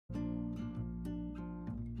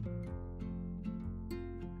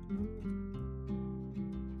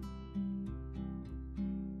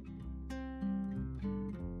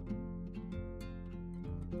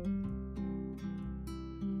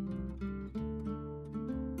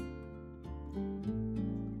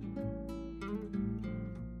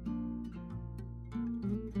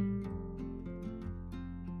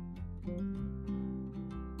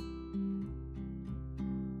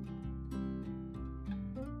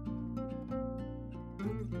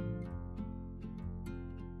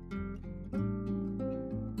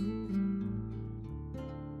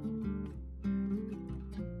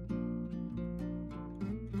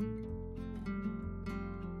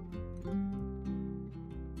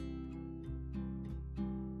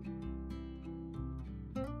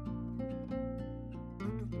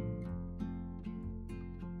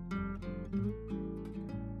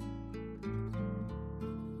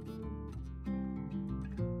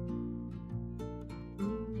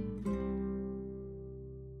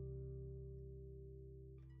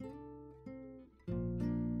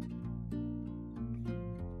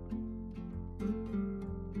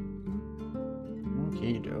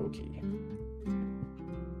Okie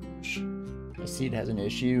dokie. My seed has an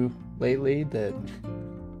issue lately that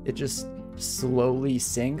it just slowly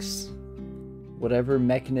sinks. Whatever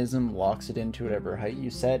mechanism locks it into whatever height you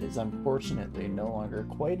set is unfortunately no longer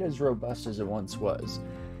quite as robust as it once was.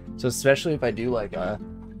 So especially if I do like a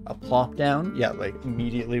plop down, yeah, like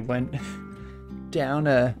immediately went down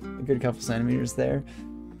a good couple centimeters there.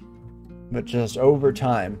 But just over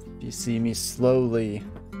time, you see me slowly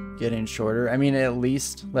getting shorter. I mean, at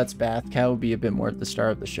least lets Bath Cow be a bit more at the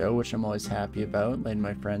start of the show, which I'm always happy about, letting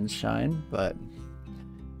my friends shine, but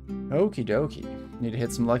okie dokie. Need to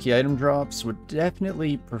hit some lucky item drops. Would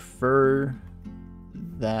definitely prefer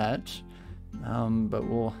that, but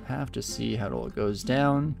we'll have to see how it all goes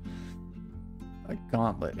down. A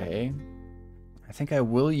gauntlet, hey? I think I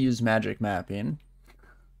will use magic mapping,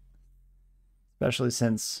 especially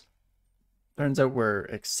since turns out we're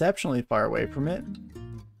exceptionally far away from it.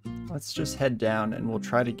 Let's just head down and we'll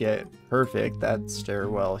try to get perfect that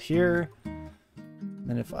stairwell here.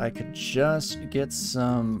 And if I could just get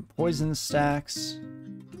some poison stacks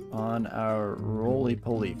on our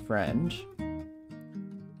roly-poly friend,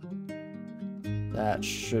 that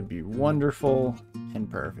should be wonderful and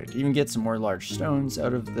perfect. Even get some more large stones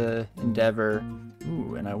out of the endeavor.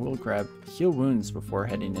 Ooh, and I will grab heal wounds before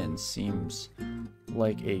heading in. Seems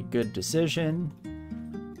like a good decision.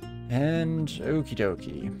 And okie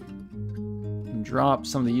dokie. Drop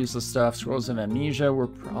some of the useless stuff. Scrolls of Amnesia we're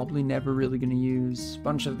probably never really going to use. A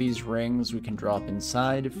bunch of these rings we can drop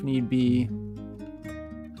inside if need be.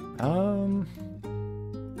 Not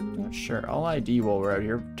sure. I'll ID while we're out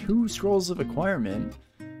here. 2 scrolls of acquirement.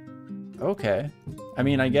 Okay. I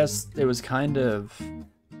mean, I guess it was kind of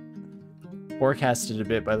forecasted a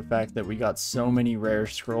bit by the fact that we got so many rare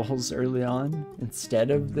scrolls early on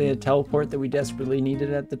instead of the teleport that we desperately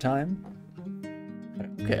needed at the time.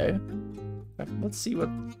 Okay. Let's see what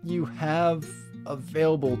you have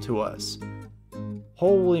available to us.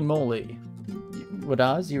 Holy moly. What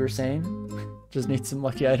Oz, you were saying? Just need some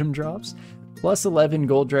lucky item drops. Plus 11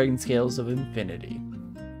 gold dragon scales of infinity.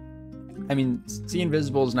 I mean, see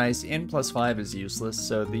invisible is nice, and plus 5 is useless,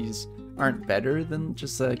 so these aren't better than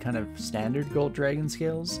just the kind of standard gold dragon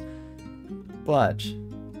scales. But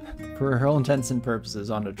for all intents and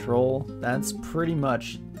purposes on a troll, that's pretty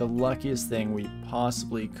much the luckiest thing we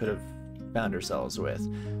possibly could have found ourselves with.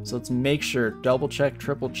 So let's make sure, double check,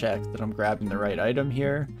 triple check that I'm grabbing the right item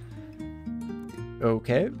here.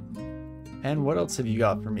 Okay. And what else have you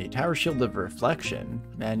got for me? Tower Shield of Reflection,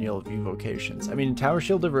 Manual of Evocations. I mean, Tower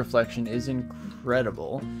Shield of Reflection is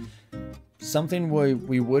incredible. Something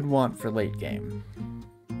we would want for late game.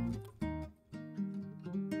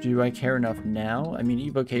 Do I care enough now? I mean,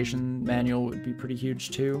 Evocation Manual would be pretty huge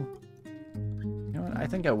too. You know what? I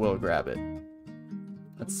think I will grab it.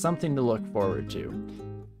 That's something to look forward to.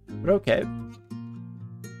 But okay.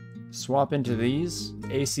 Swap into these.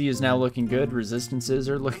 AC is now looking good. Resistances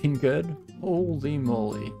are looking good. Holy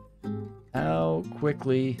moly. How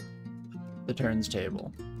quickly the turns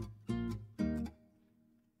table.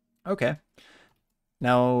 Okay.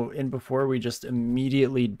 Now, before we just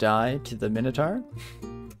immediately die to the Minotaur,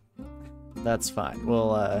 that's fine.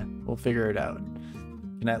 We'll figure it out.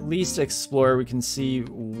 Can at least explore. We can see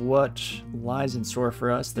what lies in store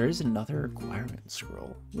for us. There is another acquirement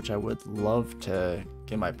scroll, which I would love to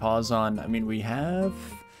get my paws on. I mean, we have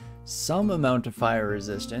some amount of fire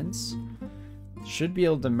resistance. Should be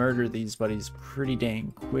able to murder these buddies pretty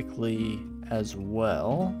dang quickly as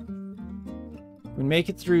well. If we make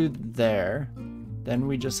it through there, then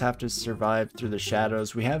we just have to survive through the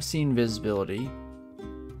shadows. We have seen visibility.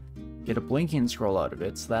 Get a blinking scroll out of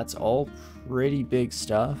it, so that's all pretty big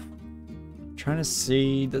stuff. Trying to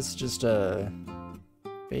see, this is just a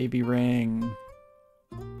baby ring.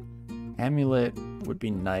 Amulet would be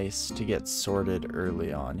nice to get sorted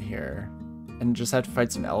early on here. And just have to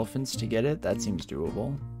fight some elephants to get it, that seems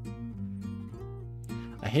doable.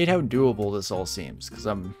 I hate how doable this all seems, because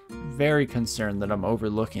I'm very concerned that I'm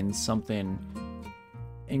overlooking something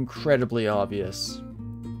incredibly obvious.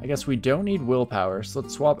 I guess we don't need willpower, so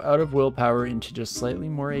let's swap out of willpower into just slightly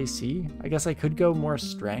more AC. I guess I could go more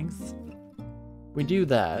strength. We do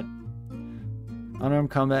that. Unarmed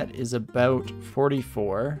combat is about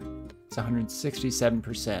 44. It's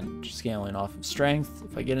 167% scaling off of strength.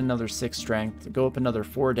 If I get another 6 strength, go up another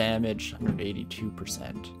 4 damage,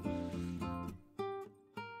 182%.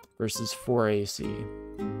 Versus 4 AC.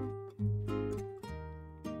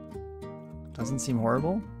 Doesn't seem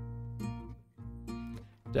horrible.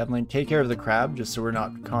 Definitely take care of the crab, just so we're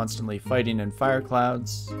not constantly fighting in fire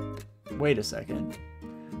clouds. Wait a second.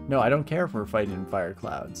 No, I don't care if we're fighting in fire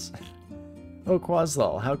clouds. Oh,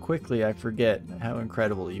 Qazlal, how quickly I forget how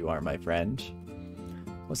incredible you are, my friend.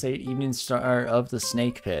 +8 Evening Star of the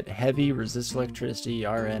Snake Pit. Heavy, resist electricity,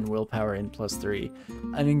 RN, willpower in +3.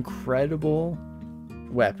 An incredible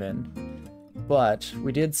weapon, but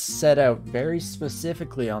we did set out very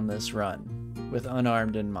specifically on this run with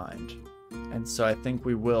unarmed in mind. And so I think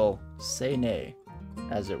we will say nay,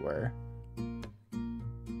 as it were.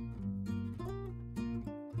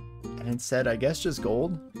 And instead, I guess just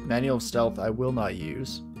gold. Manual of Stealth I will not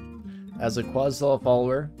use. As a Qazlal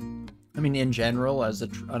follower, I mean in general, as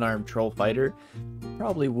an unarmed troll fighter,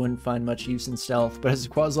 probably wouldn't find much use in stealth, but as a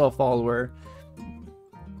Qazlal follower,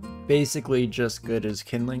 basically just good as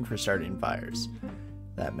kindling for starting fires.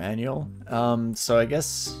 That manual. So I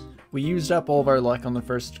guess we used up all of our luck on the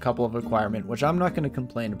first couple of acquirement, which I'm not going to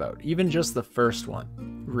complain about. Even just the first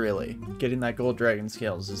one, really. Getting that gold dragon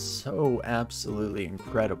scales is so absolutely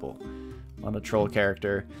incredible on a troll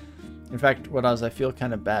character. In fact, I feel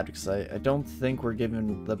kind of bad because I don't think we're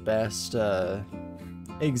given the best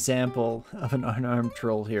example of an unarmed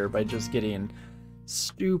troll here by just getting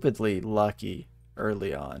stupidly lucky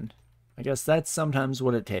early on. I guess that's sometimes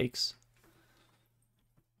what it takes.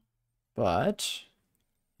 But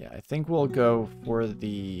yeah, I think we'll go for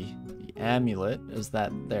the amulet. Is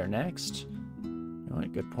that there next? Oh,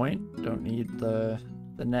 good point. Don't need the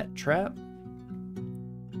net trap.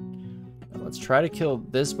 Let's try to kill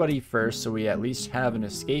this buddy first, so we at least have an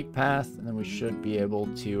escape path, and then we should be able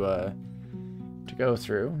to go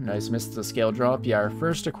through. Nice, missed the scale drop. Yeah, our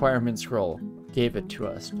first acquirement scroll gave it to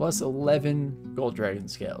us, plus 11 gold dragon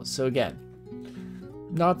scales. So again,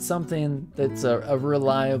 not something that's a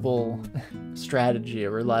reliable strategy, a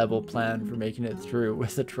reliable plan for making it through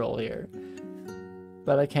with a troll here.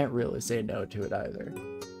 But I can't really say no to it either.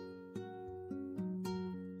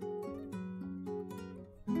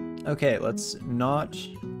 Okay, let's not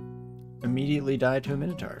immediately die to a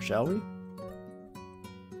Minotaur, shall we?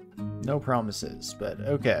 No promises, but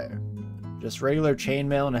okay. Just regular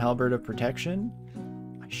chainmail and a halberd of protection.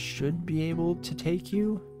 I should be able to take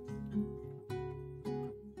you.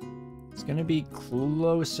 It's gonna be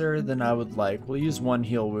closer than I would like. We'll use 1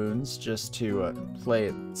 heal wounds just to play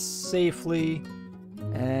it safely.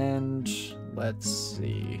 And let's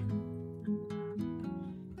see.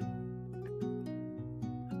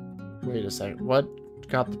 Wait a second, what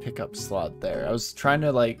got the pickup slot there? I was trying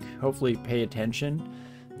to like hopefully pay attention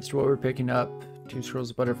as to what we're picking up. 2 scrolls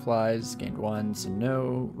of butterflies, gained 1, some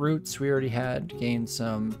no roots we already had, gained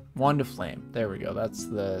some wand of flame. There we go, that's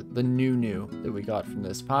the new that we got from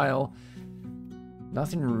this pile.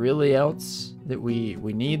 Nothing really else that we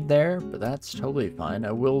need there, but that's totally fine.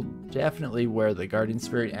 I will definitely wear the guardian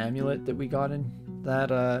spirit amulet that we got in that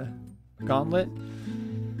gauntlet.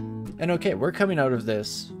 And okay, we're coming out of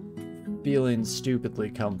this feeling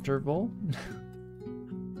stupidly comfortable.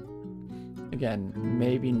 Again,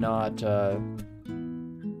 maybe not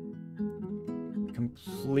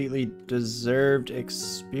completely deserved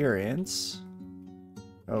experience.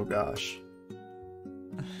 Oh gosh.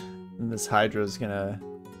 And this Hydra is gonna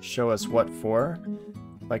show us what for.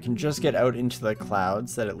 If I can just get out into the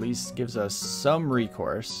clouds, that at least gives us some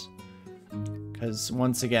recourse. Because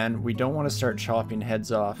once again, we don't want to start chopping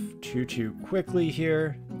heads off too quickly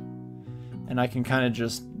here. And I can kind of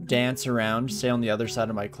just dance around, stay on the other side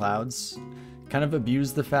of my clouds. Kind of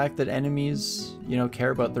abuse the fact that enemies, you know,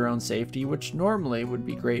 care about their own safety, which normally would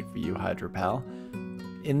be great for you, Hydra Pal.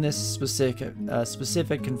 In this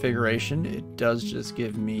specific configuration, it does just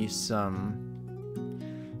give me some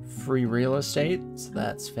free real estate, so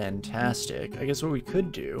that's fantastic. I guess what we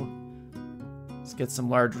could do is get some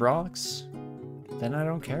large rocks. Then I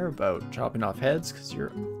don't care about chopping off heads because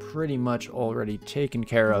you're pretty much already taken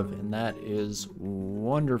care of, and that is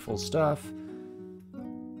wonderful stuff.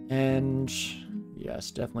 And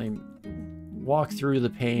yes, definitely walk through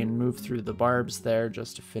the pain, move through the barbs there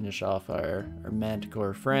just to finish off our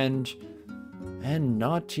manticore friend. And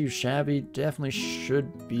not too shabby, definitely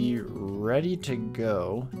should be ready to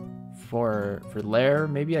go for lair.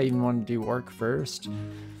 Maybe I even want to do orc first.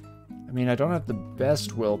 I mean, I don't have the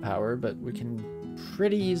best willpower, but we can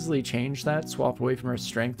pretty easily change that, swap away from our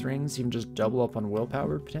strength rings, even just double up on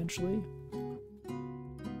willpower potentially.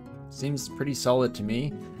 Seems pretty solid to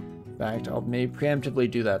me. In fact, I'll maybe preemptively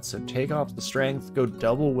do that. So take off the strength, go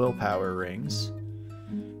double willpower rings.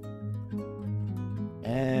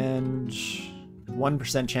 And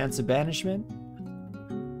 1% chance of banishment.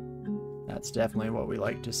 That's definitely what we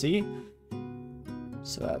like to see.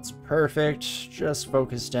 So that's perfect. Just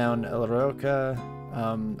focus down El Roca.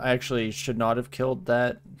 I actually should not have killed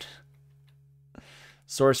that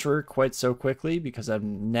sorcerer quite so quickly because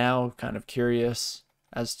I'm now kind of curious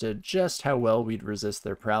as to just how well we'd resist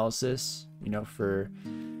their paralysis, you know, for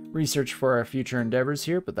research for our future endeavors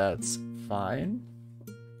here, but that's fine.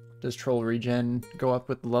 Does troll regen go up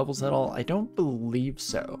with the levels at all? I don't believe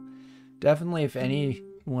so. Definitely, if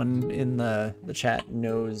anyone in the chat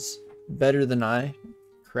knows better than I,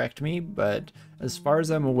 correct me, but as far as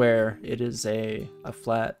I'm aware, it is a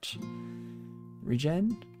flat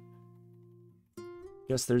regen.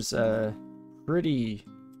 Guess there's a pretty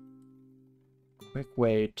quick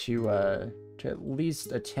way to at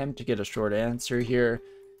least attempt to get a short answer here.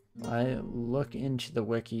 I look into the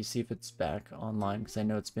wiki, see if it's back online, because I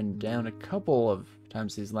know it's been down a couple of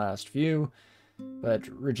times these last few. But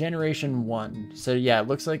regeneration 1. So yeah, it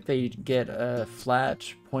looks like they get a flat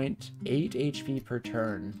 0.8 HP per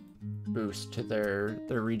turn boost to their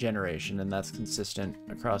regeneration, and that's consistent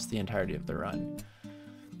across the entirety of the run.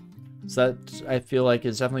 So that, I feel like,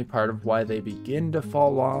 is definitely part of why they begin to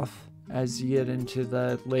fall off as you get into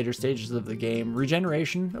the later stages of the game.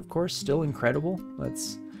 Regeneration, of course, still incredible.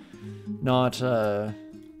 Let's not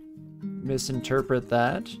misinterpret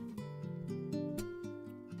that.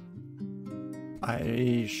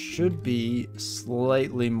 I should be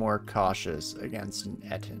slightly more cautious against an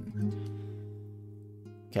Etten.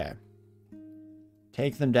 Okay.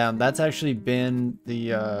 Take them down. That's actually been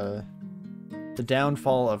the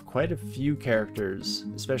downfall of quite a few characters,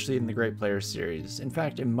 especially in the Great Player series. In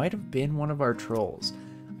fact, it might have been one of our trolls.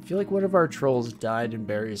 I feel like one of our trolls died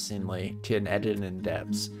embarrassingly to an Etten in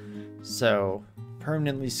depths. So,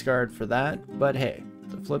 permanently scarred for that. But hey,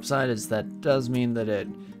 the flip side is that does mean that it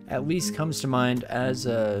at least comes to mind as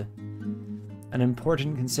an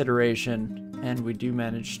important consideration, and we do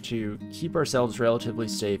manage to keep ourselves relatively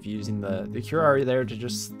safe using the Curari there to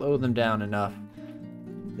just slow them down enough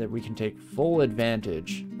that we can take full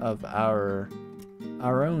advantage of our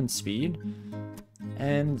own speed.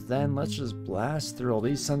 And then let's just blast through all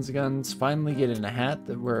these sons of guns, finally get in a hat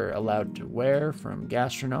that we're allowed to wear from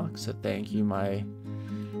Gastronox, so thank you, my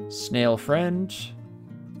snail friend.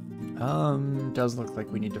 Does look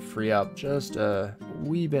like we need to free up just a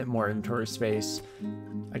wee bit more inventory space.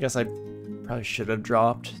 I guess I probably should have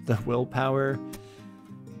dropped the willpower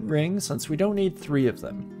ring, since we don't need 3 of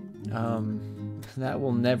them. That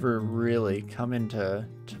will never really come into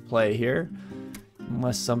play here,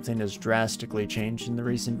 unless something has drastically changed in the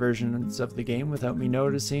recent versions of the game without me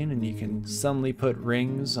noticing, and you can suddenly put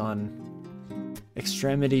rings on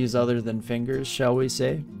extremities other than fingers, shall we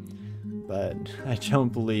say. But I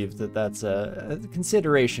don't believe that that's a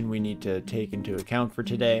consideration we need to take into account for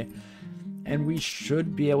today. And we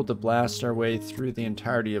should be able to blast our way through the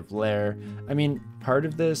entirety of Lair. I mean, part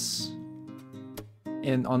of this,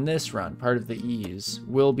 on this run, part of the ease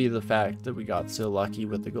will be the fact that we got so lucky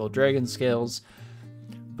with the gold dragon scales.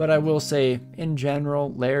 But I will say, in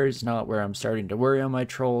general, Lair is not where I'm starting to worry on my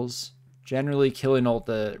trolls. Generally killing all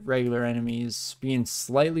the regular enemies, being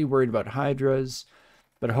slightly worried about hydras.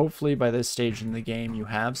 But hopefully by this stage in the game you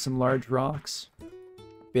have some large rocks,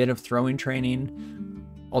 bit of throwing training.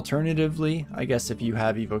 Alternatively, I guess if you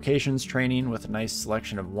have evocations training with a nice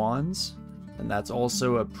selection of wands, then that's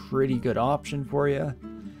also a pretty good option for you.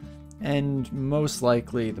 And most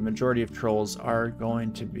likely the majority of trolls are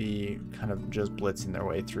going to be kind of just blitzing their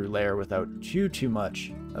way through Lair without too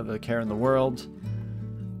much of a care in the world.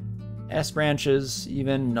 S branches,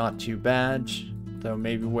 even, not too bad, though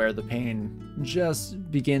maybe where the pain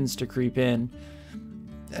just begins to creep in,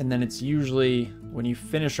 and then it's usually when you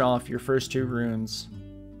finish off your first 2 runes,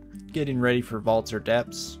 getting ready for vaults or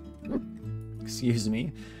depths. Excuse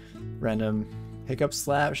me, random hiccups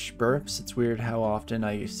slash burps. It's weird how often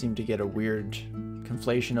I seem to get a weird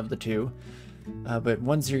conflation of the two. But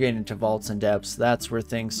once you're getting into vaults and depths, that's where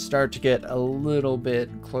things start to get a little bit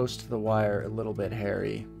close to the wire, a little bit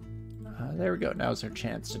hairy. There we go. Now's our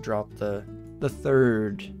chance to drop the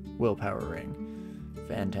 3rd willpower ring.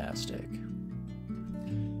 Fantastic.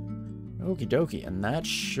 Okie dokie, and that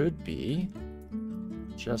should be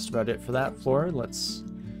just about it for that floor. Let's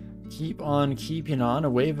keep on keeping on. A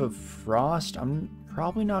wave of frost. I'm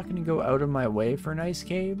probably not going to go out of my way for nice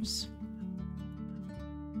caves.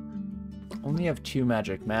 Only have 2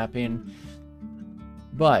 magic mapping,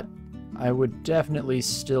 but I would definitely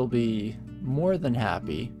still be more than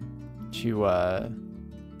happy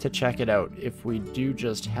to check it out if we do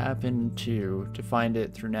just happen to find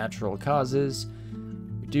it through natural causes.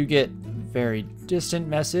 We do get very distant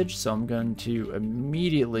message, so I'm going to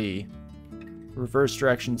immediately reverse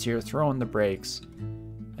directions here, throw on the brakes,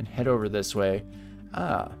 and head over this way.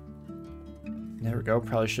 There we go.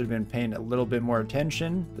 Probably should have been paying a little bit more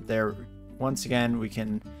attention, but there, once again, we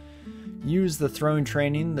can use the throwing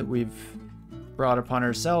training that we've brought upon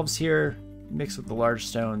ourselves here mixed with the large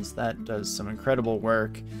stones, that does some incredible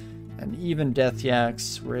work. And even Death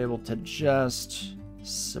Yaks, we're able to just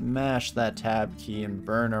smash that tab key and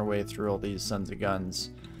burn our way through all these sons of guns.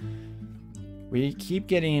 We keep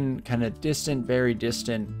getting kind of distant, very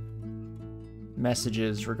distant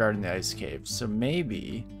messages regarding the ice caves, so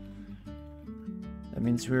maybe that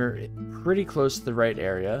means we're pretty close to the right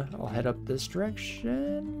area. I'll head up this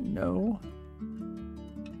direction. No.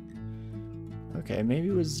 Okay, maybe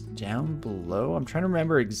it was down below. I'm trying to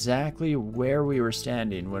remember exactly where we were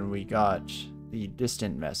standing when we got the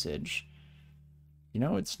distant message. You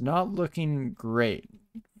know, it's not looking great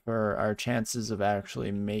for our chances of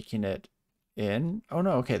actually making it in. Oh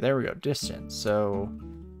no, okay, there we go, distant. So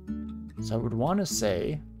I would want to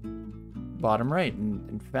say bottom right. And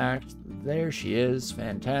in fact, there she is.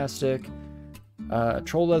 Fantastic.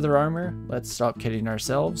 Troll leather armor. Let's stop kidding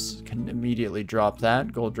ourselves. Can immediately drop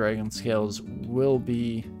that. Gold dragon scales will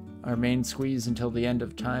be our main squeeze until the end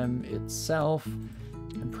of time itself.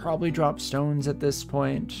 And probably drop stones at this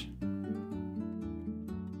point.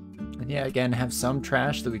 And yeah, again, have some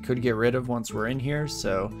trash that we could get rid of once we're in here.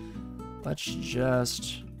 So let's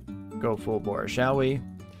just go full bore, shall we?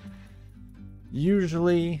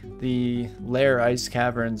 Usually the lair ice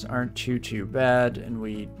caverns aren't too bad, and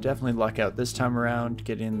we definitely luck out this time around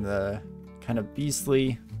getting the kind of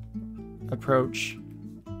beastly approach.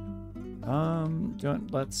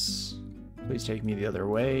 Let's please take me the other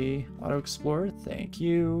way. Auto explore, thank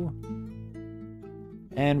you.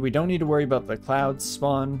 And we don't need to worry about the clouds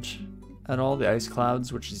spawned at all, the ice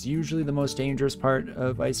clouds, which is usually the most dangerous part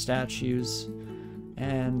of ice statues.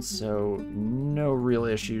 And so no real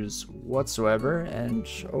issues whatsoever. And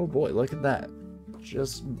oh boy, look at that.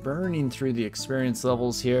 Just burning through the experience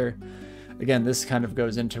levels here. Again, this kind of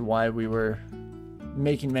goes into why we were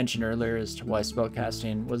making mention earlier as to why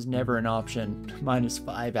spellcasting was never an option.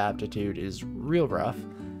 -5 aptitude is real rough.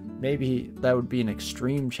 Maybe that would be an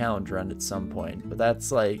extreme challenge run at some point, but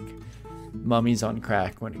that's like mummies on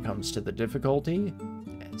crack when it comes to the difficulty.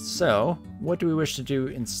 So, what do we wish to do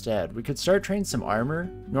instead? We could start training some armor.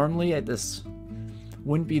 Normally, this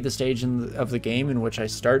wouldn't be the stage of the game in which I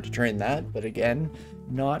start to train that, but again,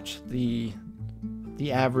 not the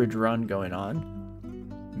average run going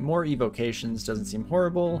on. More evocations doesn't seem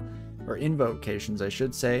horrible, or invocations, I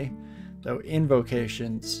should say. Though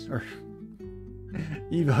invocations, or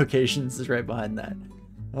evocations is right behind that.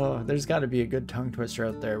 Oh, there's got to be a good tongue twister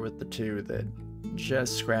out there with the two that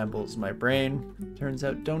just scrambles my brain. Turns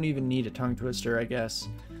out don't even need a tongue twister, I guess.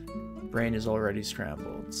 Brain is already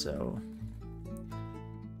scrambled, so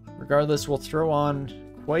regardless, we'll throw on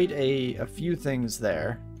quite a few things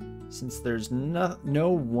there, since there's no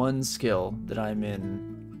one skill that I'm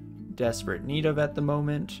in desperate need of at the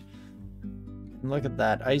moment. And look at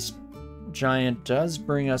that, Ice Giant does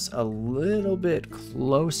bring us a little bit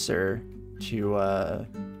closer to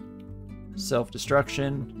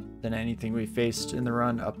self-destruction than anything we faced in the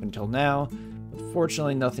run up until now. But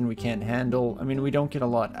fortunately, nothing we can't handle. I mean, we don't get a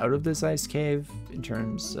lot out of this ice cave in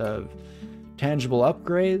terms of tangible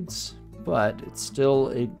upgrades, but it's still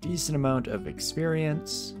a decent amount of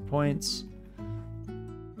experience points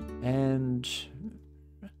and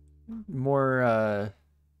more,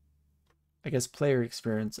 I guess, player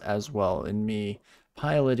experience as well in me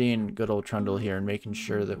piloting good old Trundle here and making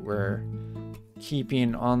sure that we're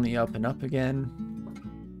keeping on the up and up again.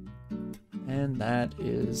 And that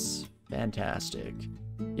is fantastic.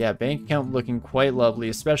 Yeah, bank account looking quite lovely,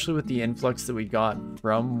 especially with the influx that we got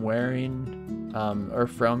from wearing, or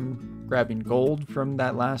from grabbing gold from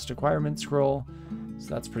that last acquirement scroll. So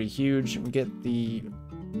that's pretty huge. We get the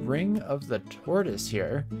Ring of the Tortoise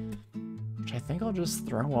here, which I think I'll just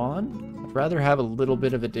throw on. I'd rather have a little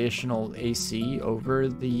bit of additional AC over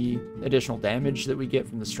the additional damage that we get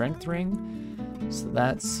from the Strength Ring. So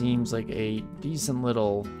that seems like a decent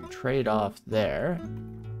little trade-off there.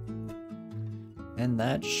 And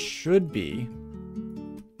that should be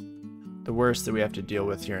the worst that we have to deal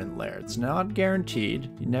with here in Lair. It's not guaranteed.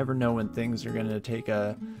 You never know when things are going to take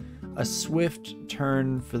a swift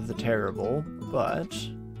turn for the terrible, but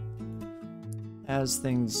as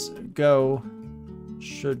things go,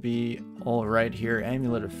 should be all right here.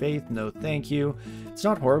 Amulet of Faith, no thank you. It's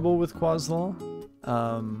not horrible with Qazlal.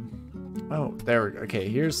 Oh, there we go. Okay,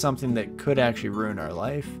 here's something that could actually ruin our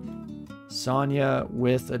life. Sonya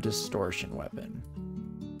with a distortion weapon.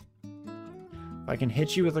 If I can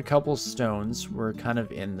hit you with a couple stones, we're kind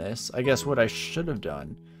of in this. I guess what I should have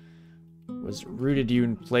done was rooted you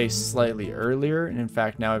in place slightly earlier, and in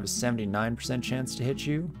fact now I have a 79% chance to hit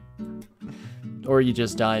you. Or you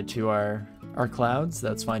just died to our clouds,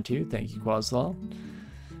 that's fine too. Thank you, Qazlal.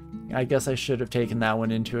 I guess I should have taken that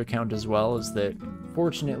one into account as well, is that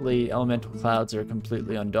fortunately elemental clouds are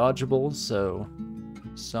completely undodgeable, so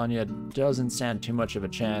Sonya doesn't stand too much of a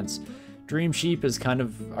chance. Dream Sheep is kind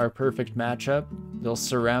of our perfect matchup. They'll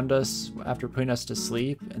surround us after putting us to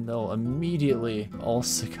sleep, and they'll immediately all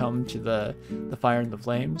succumb to the fire and the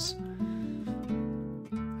flames.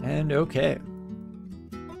 And okay.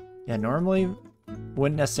 Yeah, normally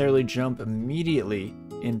wouldn't necessarily jump immediately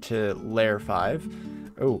into Layer 5.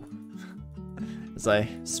 Oh. As I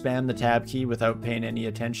spam the tab key without paying any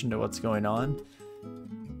attention to what's going on.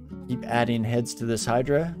 Keep adding heads to this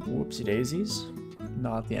Hydra. Whoopsie daisies.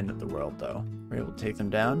 Not the end of the world, though. We're able to take them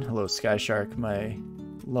down. Hello, Sky Shark, my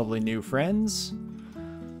lovely new friends.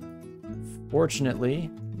 Fortunately,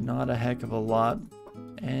 not a heck of a lot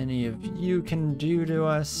any of you can do to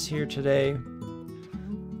us here today.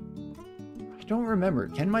 I don't remember.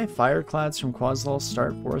 Can my fire clouds from Qazlal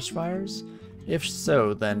start forest fires? If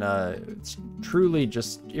so, then it's truly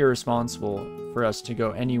just irresponsible for us to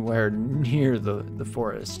go anywhere near the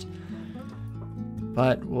forest.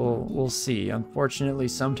 But we'll see. Unfortunately,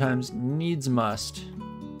 sometimes needs must.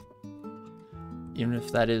 Even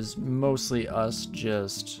if that is mostly us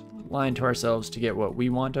just lying to ourselves to get what we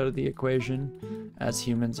want out of the equation, as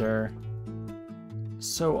humans are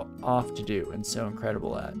so oft to do and so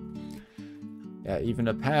incredible at. Yeah, even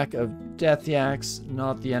a pack of Death Yaks,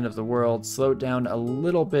 not the end of the world. Slow it down a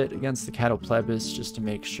little bit against the Cattle Plebis just to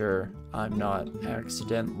make sure I'm not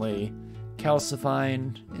accidentally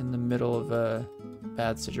calcifying in the middle of a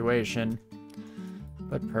bad situation.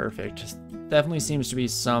 But perfect. Definitely seems to be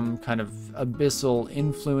some kind of abyssal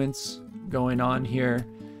influence going on here.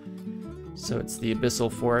 So it's the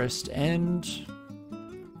abyssal forest,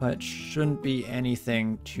 but shouldn't be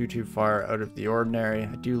anything too far out of the ordinary.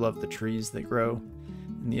 I do love the trees that grow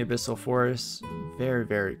in the abyssal forest. Very,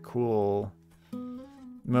 very cool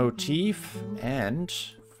motif. And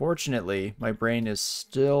fortunately, my brain is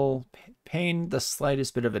still paying the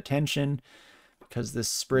slightest bit of attention because this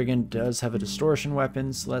Spriggan does have a distortion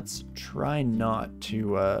weapon. So let's try not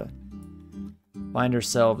to find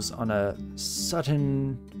ourselves on a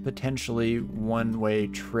sudden, potentially one-way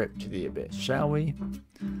trip to the abyss, shall we?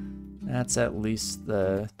 That's at least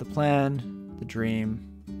the plan, the dream,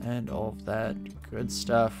 and all of that good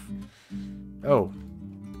stuff. Oh,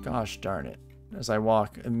 gosh darn it. As I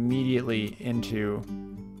walk immediately into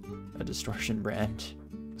a distortion brand.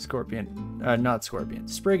 Not Scorpion.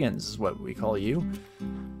 Spriggans is what we call you.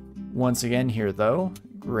 Once again here, though.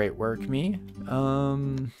 Great work, me.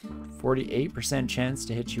 48% chance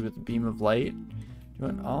to hit you with a beam of light.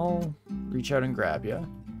 I'll reach out and grab you.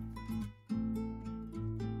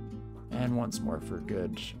 And once more for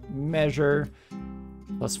good measure.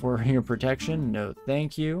 +4 your protection. No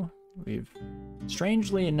thank you. We've,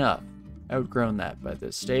 strangely enough, outgrown that by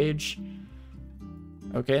this stage.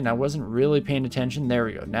 Okay, and I wasn't really paying attention. There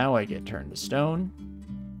we go. Now I get turned to stone.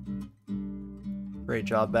 Great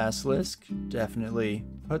job, Basilisk. Definitely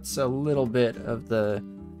puts a little bit of the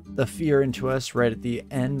fear into us right at the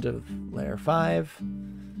end of Layer 5.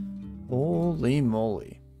 Holy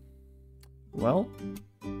moly. Well,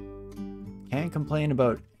 can't complain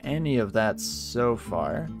about any of that so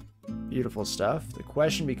far. Beautiful stuff. The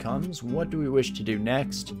question becomes, what do we wish to do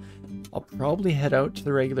next? I'll probably head out to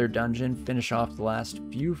the regular dungeon, finish off the last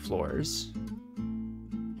few floors,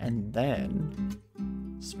 and then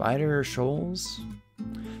Spider or Shoals?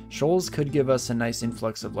 Shoals could give us a nice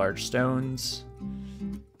influx of large stones.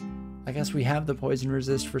 I guess we have the poison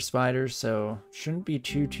resist for spiders, so shouldn't be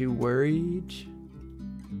too worried.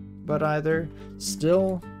 But either,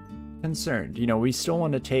 still concerned. You know, we still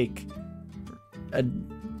want to take a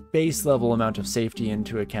base level amount of safety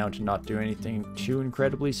into account and not do anything too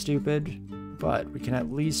incredibly stupid, but we can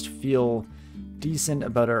at least feel decent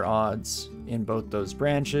about our odds in both those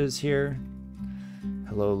branches here.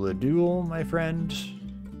 Hello, Ladul, my friend.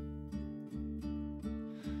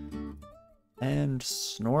 And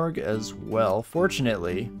Snorg as well.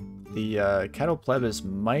 Fortunately, the Cattle Plebis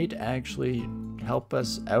might actually help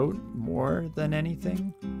us out more than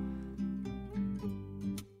anything.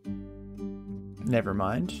 Never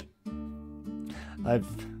mind. I've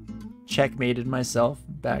checkmated myself,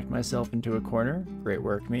 backed myself into a corner. Great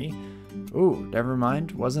work, me. Ooh, never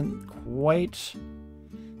mind. Wasn't quite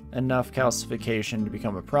enough calcification to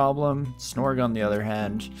become a problem. Snorg, on the other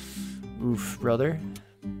hand, oof, brother.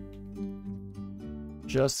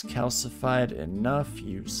 Just calcified enough,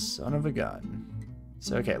 you son of a gun.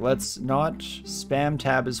 So, okay, let's not spam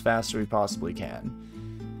tab as fast as we possibly can.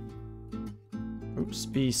 Oops,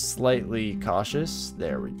 be slightly cautious.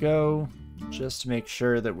 There we go. just to make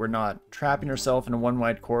sure that we're not trapping ourselves in a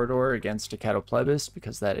one-wide corridor against a Catoplebis,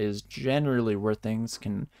 because that is generally where things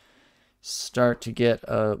can start to get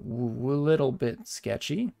a little bit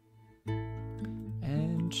sketchy.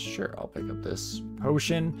 And sure, I'll pick up this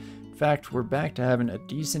potion. In fact, we're back to having a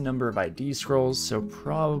decent number of ID scrolls, so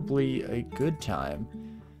probably a good time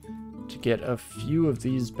to get a few of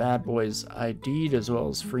these bad boys ID'd, as well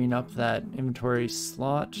as freeing up that inventory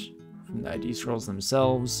slot from the ID scrolls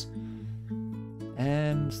themselves.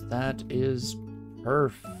 And that is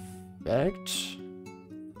perfect.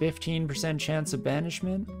 15% chance of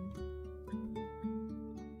banishment.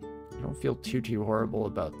 I don't feel too horrible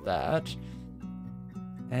about that.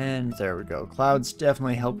 And there we go. Cloud's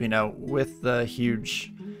definitely helping out with the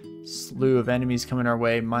huge slew of enemies coming our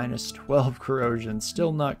way. Minus 12 corrosion.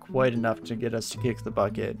 Still not quite enough to get us to kick the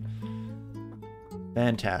bucket.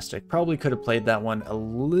 Fantastic. Probably could have played that one a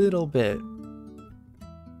little bit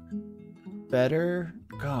better.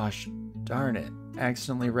 Gosh darn it.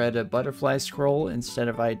 Accidentally read a butterfly scroll instead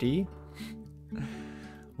of ID.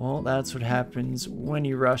 Well, that's what happens when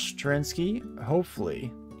you rush Torinski.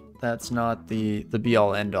 Hopefully that's not the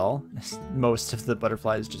be-all end-all. Most of the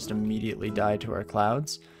butterflies just immediately die to our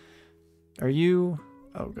clouds. Are you...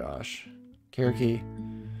 Oh gosh. Kiriki.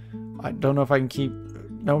 I don't know if I can keep...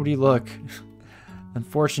 Nobody look.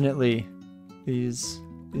 Unfortunately, these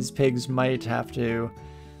pigs might have to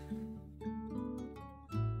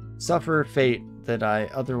suffer a fate that I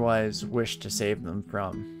otherwise wish to save them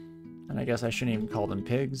from. And I guess I shouldn't even call them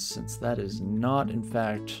pigs, since that is not, in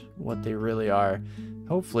fact, what they really are.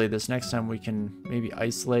 Hopefully this next time we can maybe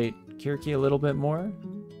isolate Kiriki a little bit more.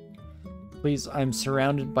 Please, I'm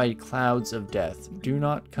surrounded by clouds of death. Do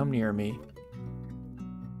not come near me,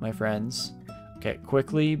 my friends. Okay,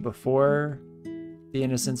 quickly, before the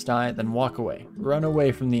innocents die, then walk away. Run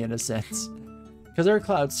away from the innocents. Because our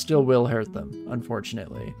clouds still will hurt them,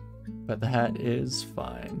 unfortunately. But that is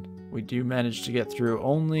fine. We do manage to get through,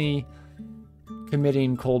 only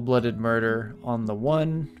committing cold-blooded murder on the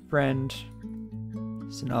one friend.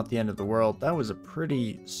 So not the end of the world. That was a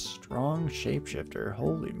pretty strong shapeshifter.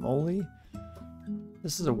 Holy moly.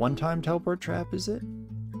 This is a one-time teleport trap, is it?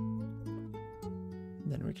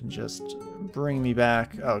 Then we can just bring me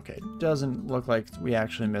back. Okay, doesn't look like we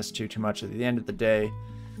actually missed too much at the end of the day.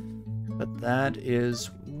 But that is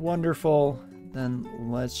wonderful. Then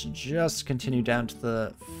let's just continue down to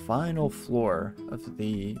the final floor of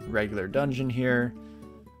the regular dungeon here.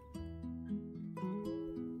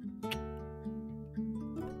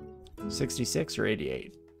 $66 or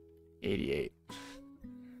 88? 88.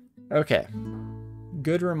 Okay.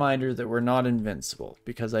 Good reminder that we're not invincible,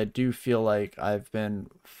 because I do feel like I've been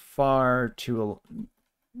far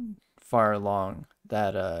along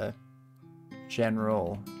that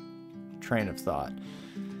general train of thought.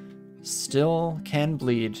 Still can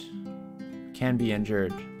bleed, can be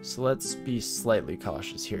injured, so let's be slightly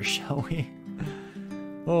cautious here, shall we?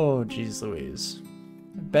 Oh, geez Louise.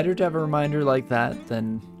 Better to have a reminder like that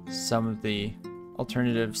than some of the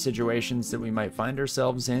alternative situations that we might find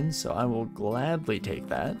ourselves in, so I will gladly take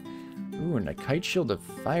that. Ooh, and a kite shield of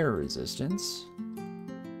fire resistance.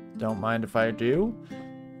 Don't mind if I do.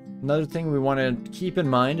 Another thing we want to keep in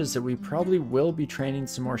mind is that we probably will be training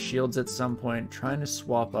some more shields at some point, trying to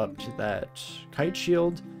swap up to that kite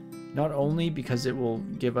shield, not only because it will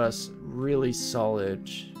give us really solid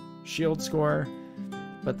shield score,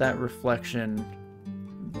 but that reflection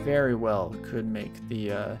very well could make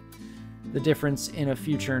the difference in a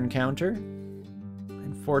future encounter.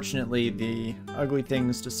 Unfortunately, the ugly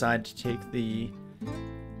things decide to take the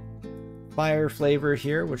fire flavor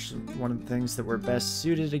here, which is one of the things that we're best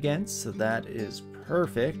suited against, so that is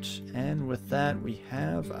perfect. And with that, we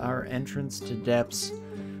have our entrance to depths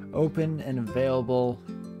open and available.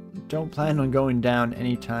 Don't plan on going down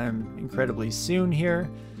anytime incredibly soon here,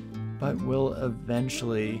 but will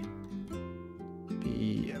eventually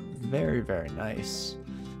be very, very nice.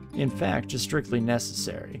 In fact, just strictly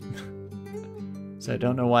necessary. So I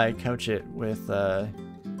don't know why I couch it with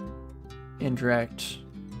indirect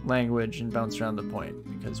language and bounce around the point,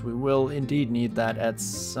 because we will indeed need that at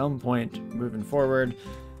some point moving forward.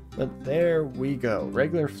 But there we go.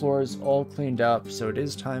 Regular floors all cleaned up, so it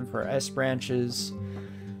is time for S branches.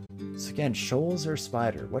 So again, shoals or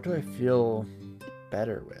spider? What do I feel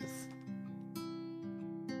better with?